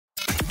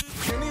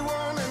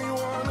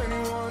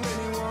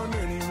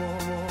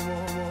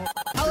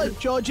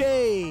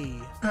Georgie.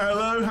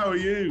 Hello, how are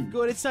you?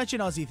 Good. It's such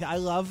an Aussie thing. I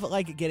love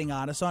getting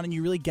artists on, and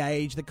you really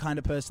gauge the kind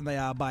of person they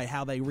are by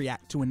how they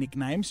react to a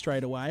nickname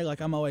straight away.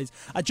 Like, I'm always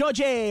a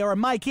Georgie or a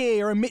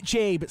Mikey or a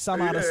Mitchie, but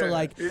some artists are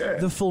like,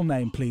 the full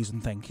name, please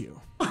and thank you.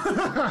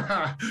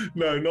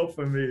 No, not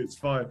for me. It's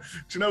fine. Do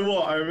you know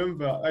what? I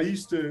remember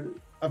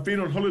I've been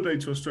on holiday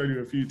to Australia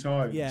a few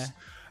times. Yeah.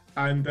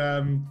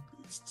 And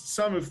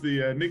some of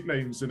the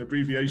nicknames and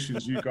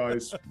abbreviations you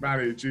guys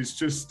manage is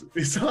just,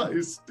 it's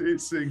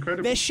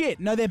incredible. They're shit.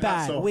 No, they're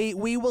bad. We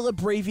will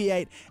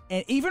abbreviate,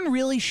 and even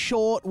really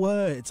short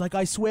words. Like,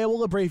 I swear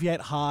we'll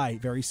abbreviate hi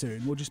very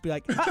soon. We'll just be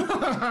like,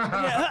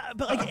 but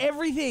like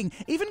everything,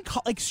 even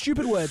like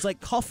stupid words like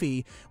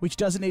coffee, which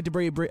doesn't need to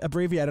be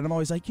abbreviated. I'm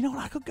always like, you know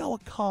what? I could go a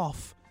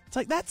cough. It's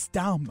like, that's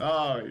dumb.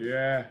 Oh,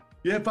 yeah.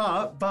 Yeah,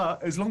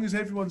 but as long as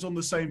everyone's on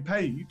the same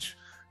page,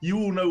 you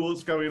all know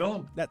what's going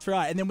on. That's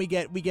right. And then we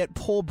get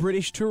poor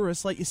British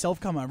tourists like yourself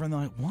come over and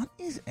they're like, what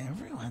is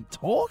everyone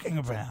talking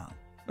about?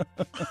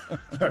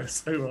 No,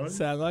 so right.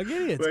 Sound like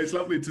idiots. Well, it's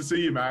lovely to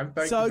see you, man.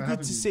 Thank you so for good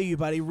having to me. see you,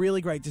 buddy.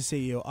 Really great to see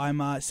you.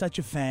 I'm such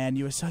a fan.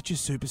 You are such a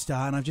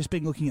superstar, and I've just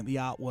been looking at the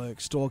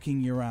artwork, stalking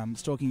your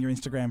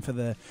Instagram for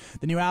the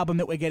new album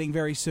that we're getting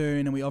very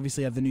soon, and we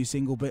obviously have the new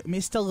single. But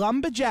Mr.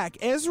 Lumberjack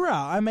Ezra,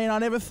 I mean, I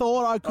never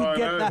thought I could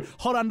get that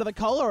hot under the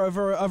collar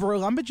over a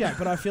lumberjack,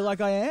 but I feel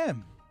like I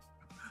am.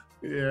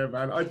 Yeah,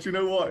 man. Do you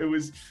know what?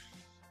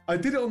 I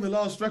did it on the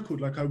last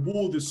record. Like, I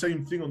wore the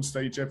same thing on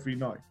stage every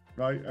night,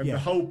 right? And the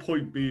whole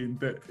point being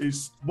that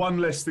it's one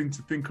less thing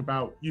to think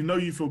about. You know,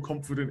 you feel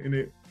confident in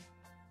it.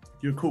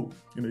 You're cool.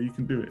 You know, you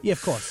can do it. Yeah,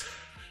 of course.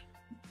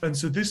 And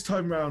so this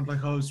time around,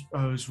 like, I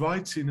was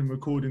writing and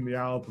recording the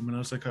album, and I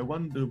was like, I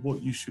wonder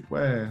what you should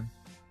wear.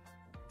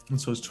 And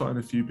so I was trying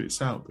a few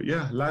bits out, but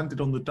yeah, landed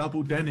on the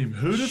double denim.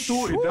 Who'd have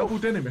thought it? Double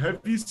denim. Have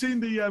you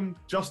seen the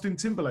Justin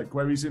Timberlake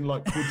where he's in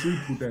like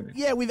quadruple denim?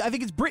 Yeah, I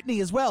think it's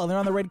Britney as well. They're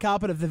on the red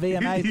carpet of the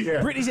VMA.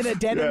 Yeah. Britney's in a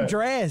denim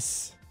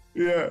dress.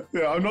 Yeah.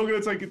 I'm not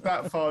going to take it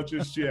that far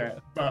just yet,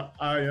 but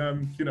I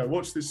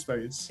watch this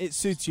space. It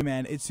suits you,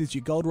 man. It suits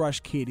you. Gold Rush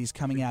Kid is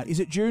coming out. Is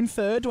it June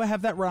 3rd? Do I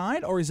have that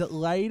right, or is it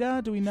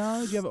later? Do we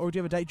know? Do you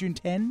have a date? June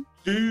 10?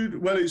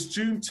 It's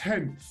June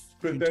 10th.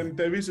 But then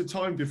there is a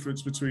time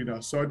difference between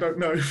us, so I don't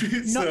know if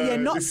it's...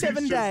 Not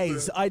 7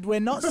 days. We're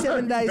not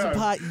 7 days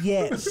apart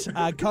yet.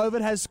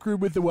 COVID has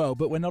screwed with the world,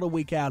 but we're not a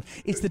week out.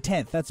 It's the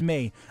 10th. That's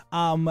me.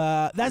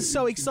 That's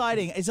so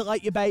exciting. Is it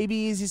like your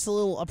baby? Is this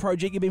a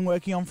project you've been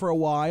working on for a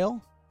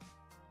while?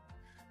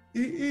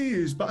 It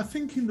is, but I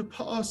think in the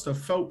past I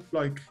felt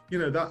like,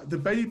 that the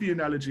baby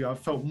analogy, I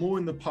felt more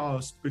in the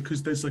past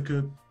because there's like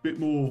a bit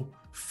more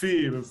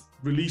fear of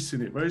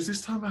releasing it, whereas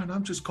this time around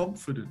I'm just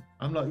confident.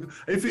 I'm like,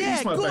 if it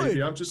is my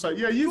baby, I'm just like,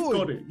 you've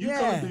got it. You've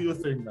got to do your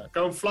thing now.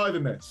 Go and fly the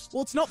nest.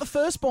 Well, it's not the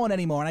firstborn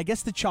anymore, and I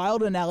guess the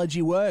child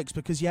analogy works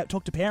because you have to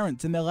talk to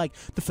parents and they're like,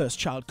 the first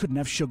child couldn't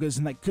have sugars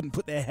and they couldn't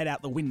put their head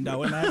out the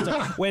window and they had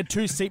to wear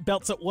 2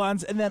 seatbelts at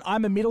once. And then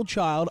I'm a middle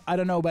child. I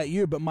don't know about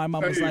you, but my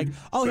mum was like,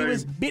 he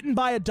was bitten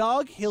by a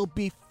dog, he'll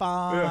be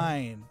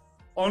fine. Yeah.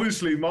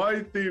 Honestly,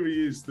 my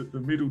theory is that the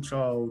middle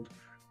child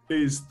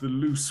is the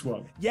loose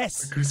one.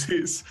 Yes.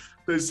 Because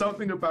there's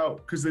something about,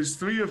 because there's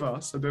 3 of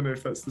us, I don't know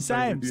if that's the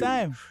same.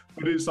 Same.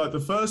 But it's like the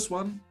first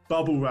one,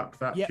 bubble wrap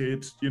that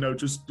kid,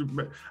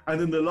 and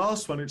then the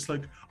last one, it's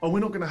like, we're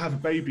not going to have a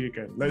baby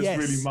again. Let's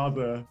really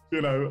mother,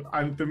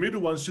 and the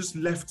middle one's just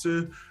left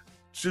to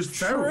just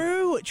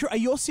feral. True. Are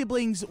your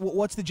siblings,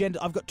 what's the gender?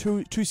 I've got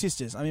two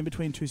sisters. I'm in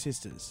between 2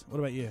 sisters. What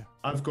about you?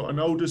 I've got an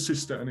older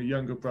sister and a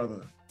younger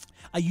brother.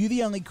 Are you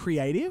the only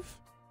creative?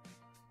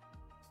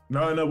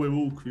 No, we're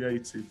all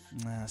creative.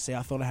 See,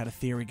 I thought I had a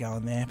theory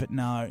going there, but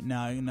no.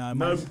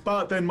 No,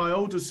 but then my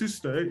older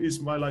sister is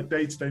my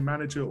day-to-day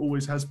manager,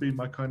 always has been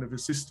my kind of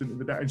assistant in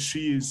the day, and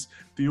she is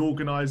the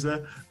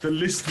organizer, the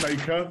list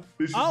maker.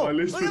 This is my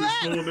list for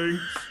this morning.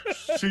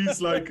 She's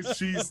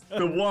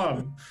the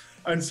one.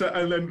 And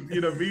then,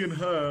 me and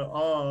her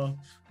are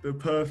the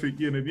perfect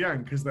yin and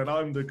yang, because then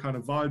I'm the kind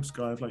of vibes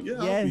guy of like,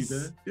 I'll be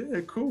there.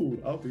 Yeah, cool,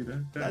 I'll be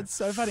there. Yeah. That's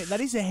so funny. That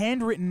is a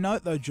handwritten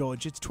note, though,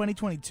 George. It's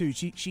 2022.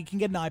 She can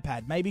get an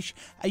iPad. Maybe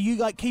are you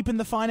like keeping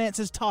the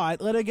finances tight?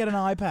 Let her get an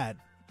iPad.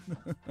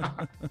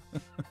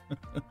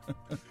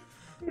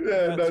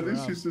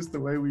 This is just the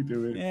way we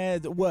do it. Yeah,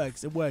 it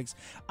works.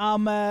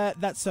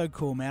 That's so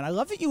cool, man. I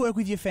love that you work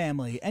with your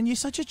family, and you're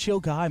such a chill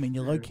guy. I mean,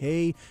 you're low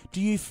key.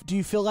 Do you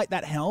feel like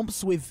that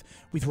helps with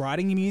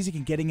writing your music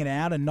and getting it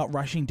out and not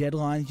rushing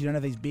deadlines? You don't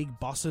have these big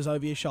bosses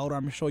over your shoulder.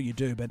 I'm sure you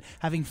do, but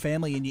having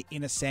family in your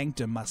inner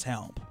sanctum must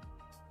help.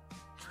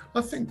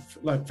 I think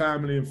like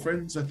family and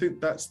friends. I think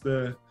that's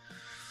the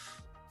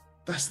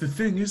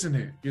thing, isn't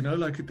it?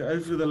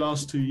 Over the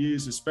last 2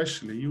 years,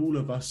 especially, all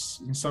of us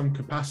in some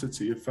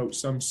capacity have felt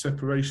some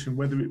separation,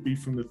 whether it be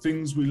from the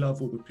things we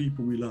love or the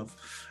people we love.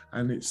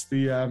 And it's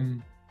the,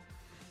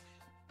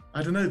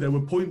 I don't know, there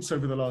were points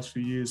over the last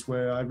few years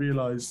where I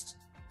realized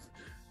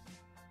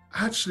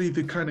actually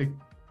the kind of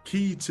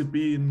key to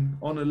being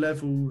on a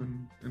level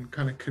and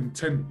kind of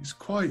content is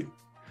quite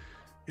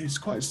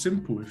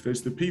simple. If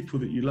there's the people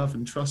that you love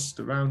and trust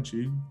around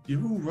you,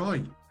 you're all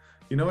right.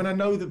 You know, and I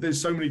know that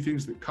there's so many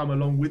things that come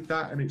along with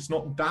that, and it's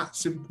not that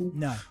simple.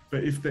 No.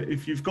 But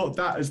if you've got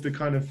that as the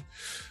kind of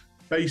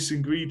base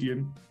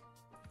ingredient,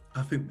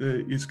 I think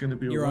that it's going to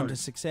be all right. You're on to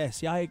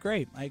success. Yeah, I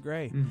agree.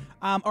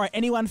 All right,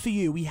 anyone for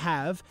you we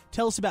have.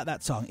 Tell us about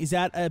that song. Is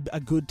that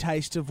a good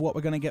taste of what we're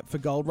going to get for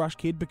Gold Rush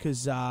Kid?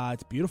 Because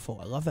it's beautiful.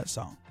 I love that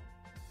song.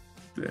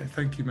 Yeah,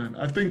 thank you, man.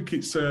 I think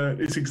it's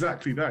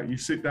exactly that. You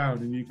sit down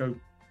and you go,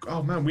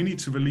 oh, man, we need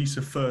to release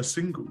a first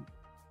single,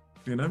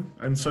 you know?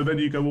 And so then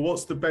you go, well,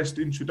 what's the best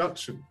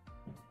introduction?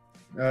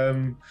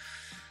 And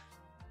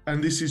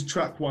this is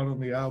track 1 on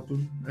the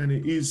album, and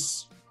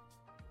it's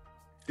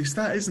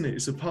that, isn't it?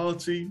 It's a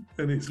party,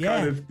 and it's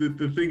kind of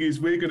the thing is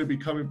we're going to be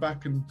coming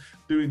back and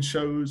doing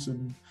shows,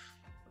 and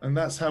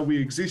that's how we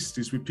exist,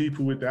 is with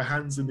people with their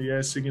hands in the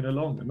air singing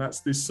along, and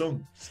that's this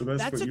song. So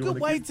that's a good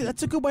way.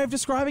 That's a good way of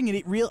describing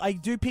it. I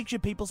do picture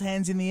people's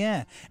hands in the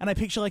air, and I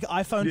picture like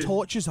iPhone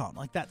torches on.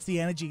 Like that's the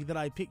energy that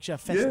I picture.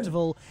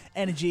 Festival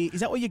energy.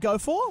 Is that what you go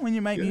for when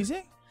you make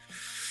music?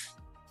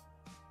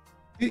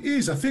 It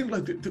is. I think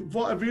like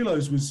what I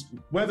realised was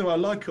whether I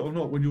like it or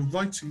not, when you're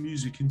writing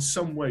music in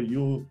some way,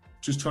 you're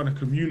just trying to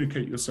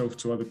communicate yourself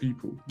to other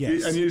people.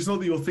 Yes. And it's not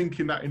that you're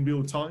thinking that in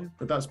real time,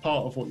 but that's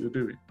part of what you're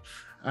doing.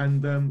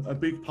 And a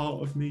big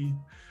part of me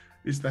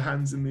is the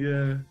hands in the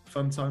air,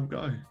 fun time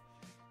guy.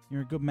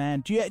 You're a good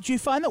man. Do you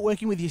find that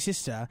working with your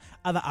sister,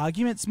 are the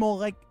arguments more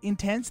like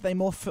intense? Are they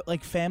more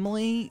like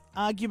family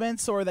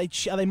arguments, or are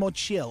they more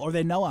chill, or are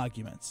there no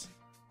arguments?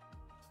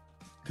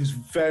 There's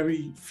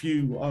very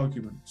few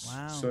arguments.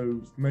 Wow.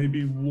 So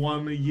maybe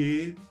one a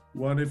year,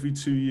 one every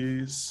 2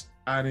 years.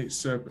 And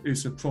it's a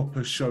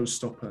proper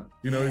showstopper.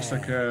 You know, it's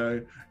like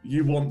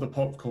you want the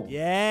popcorn.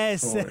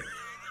 Yes. For it.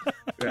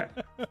 Yeah.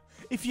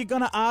 If you're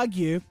going to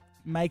argue,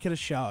 make it a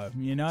show,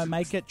 you know,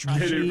 make it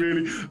trashy.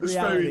 It's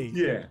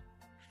reality.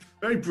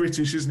 Very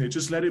British, isn't it?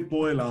 Just let it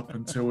boil up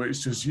until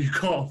it's just you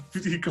can't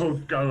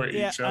go at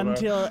each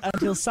other.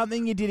 Until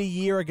something you did a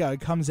year ago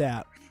comes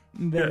out.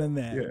 Then and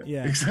there.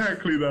 Yeah.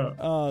 Exactly that.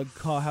 Oh,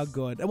 God, how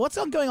good. And what's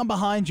going on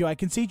behind you? I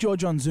can see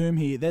George on Zoom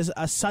here. There's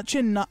such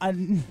a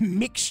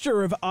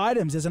mixture of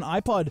items. There's an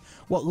iPod,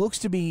 what looks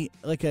to be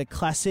like a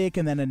classic,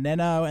 and then a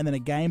Nano, and then a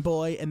Game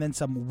Boy, and then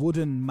some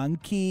wooden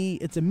monkey.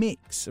 It's a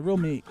mix, a real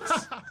mix.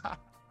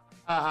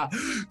 Do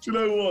you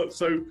know what?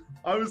 So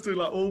I was doing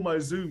like all my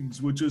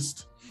Zooms were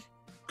just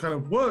kind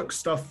of work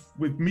stuff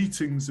with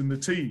meetings in the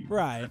team.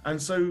 Right.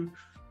 And so,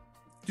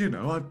 you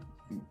know,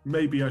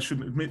 maybe I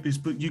shouldn't admit this,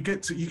 but you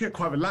get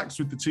quite relaxed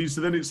with the tea. So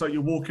then it's like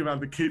you're walking around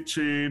the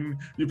kitchen,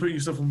 you're putting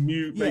yourself on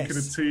mute, making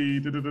a tea,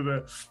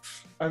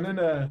 and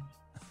then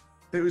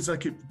it was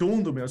like it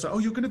dawned on me. I was like, oh,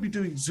 you're going to be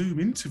doing Zoom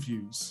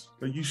interviews.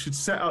 Like you should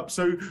set up.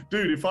 So,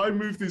 dude, if I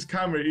move this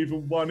camera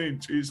even 1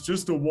 inch, it's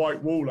just a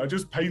white wall. I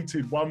just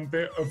painted one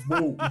bit of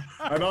wall,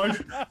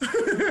 and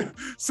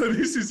so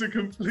this is a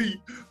complete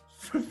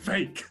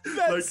fake.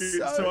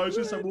 So I was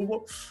just like,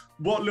 well,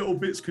 what little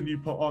bits can you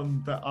put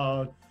on that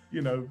are,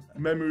 you know,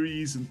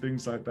 memories and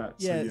things like that.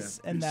 Yes,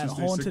 so, and that just,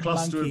 haunted it's a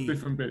cluster monkey. Of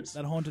different bits.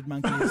 That haunted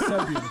monkey is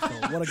so beautiful.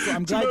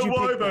 I'm glad you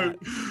picked that.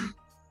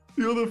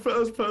 You're the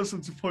first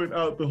person to point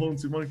out the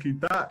haunted monkey.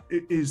 That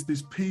is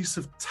this piece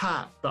of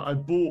tat that I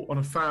bought on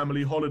a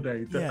family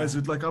holiday. That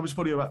I was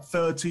probably about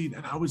 13,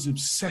 and I was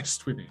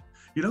obsessed with it.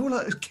 You know,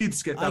 like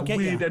kids get that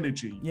weird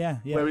energy. Yeah.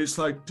 Where it's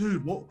like,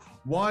 dude,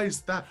 why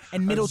is that?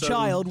 And middle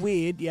child,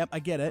 weird. Yep, I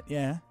get it.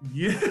 Yeah.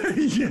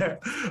 Yeah.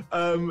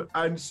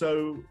 And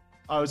so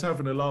I was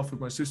having a laugh with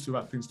my sister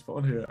about things to put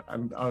on here,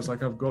 and I was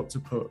like, I've got to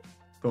put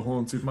the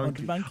haunted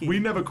monkey. We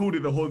never called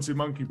it the haunted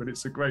monkey, but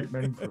it's a great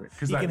name for it,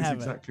 because that is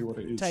exactly what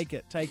it is. Take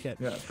it.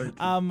 Yeah, thank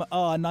you.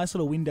 A nice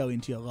little window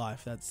into your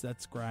life.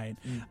 That's great.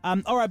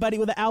 All right, buddy.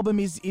 Well, the album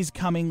is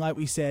coming, like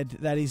we said.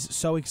 That is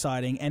so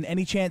exciting. And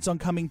any chance on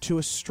coming to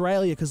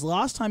Australia? Because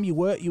last time you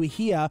were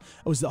here,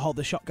 it was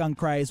the shotgun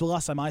craze. Well,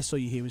 last time I saw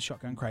you here was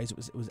shotgun craze. It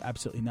was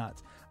absolutely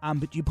nuts.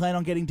 But do you plan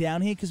on getting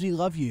down here? Because we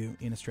love you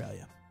in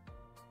Australia.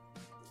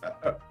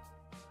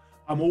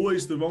 I'm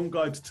always the wrong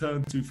guy to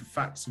turn to for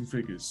facts and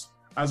figures.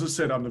 As I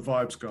said, I'm the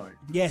vibes guy.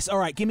 Yes, all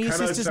right. Give me your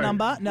sister's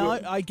number. No,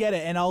 I get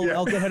it, and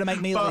I'll get her to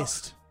make me a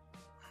list.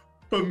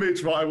 But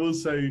Mitch, what I will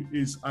say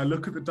is I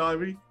look at the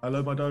diary. I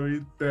love my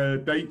diary. There are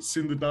dates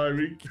in the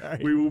diary.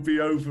 Okay. We will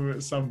be over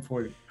at some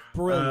point.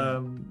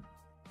 Brilliant.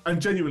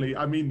 And genuinely,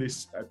 I mean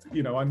this,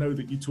 you know, I know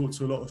that you talk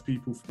to a lot of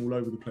people from all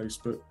over the place,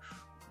 but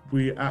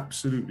we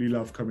absolutely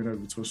love coming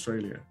over to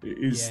Australia. It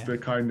is the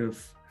kind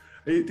of...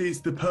 It is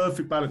the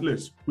perfect balance.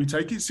 Listen, we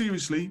take it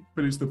seriously,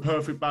 but it's the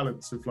perfect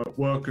balance of like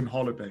work and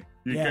holiday.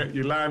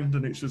 You land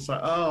and it's just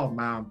like, oh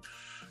man,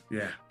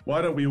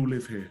 why don't we all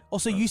live here?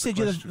 Also, you said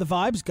you're the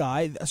vibes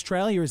guy.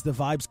 Australia is the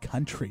vibes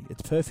country.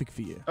 It's perfect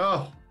for you.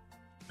 Oh,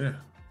 yeah.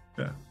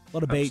 A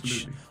lot of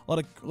beach,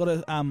 a lot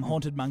of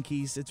haunted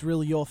monkeys. It's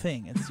really your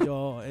thing.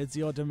 It's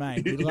your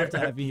domain. We'd love to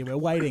have you here. We're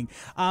waiting.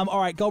 All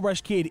right, Gold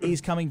Rush Kid is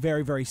coming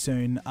very, very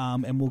soon,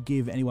 and we'll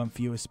give anyone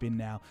for you a spin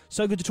now.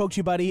 So good to talk to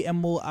you, buddy,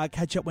 and we'll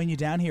catch up when you're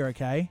down here,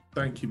 okay?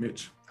 Thank you,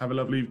 Mitch. Have a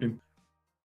lovely evening.